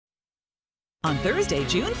On Thursday,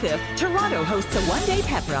 June 5th, Toronto hosts a one-day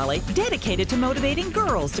pep rally dedicated to motivating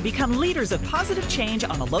girls to become leaders of positive change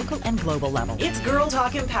on a local and global level. It's Girl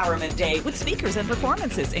Talk Empowerment Day with speakers and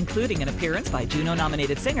performances, including an appearance by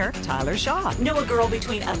Juno-nominated singer Tyler Shaw. Know a girl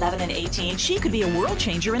between 11 and 18? She could be a world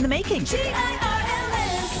changer in the making.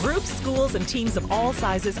 TIRLS. Groups, schools, and teams of all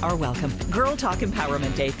sizes are welcome. Girl Talk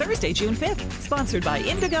Empowerment Day, Thursday, June 5th. Sponsored by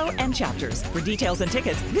Indigo and Chapters. For details and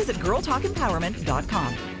tickets, visit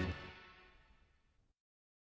girltalkempowerment.com.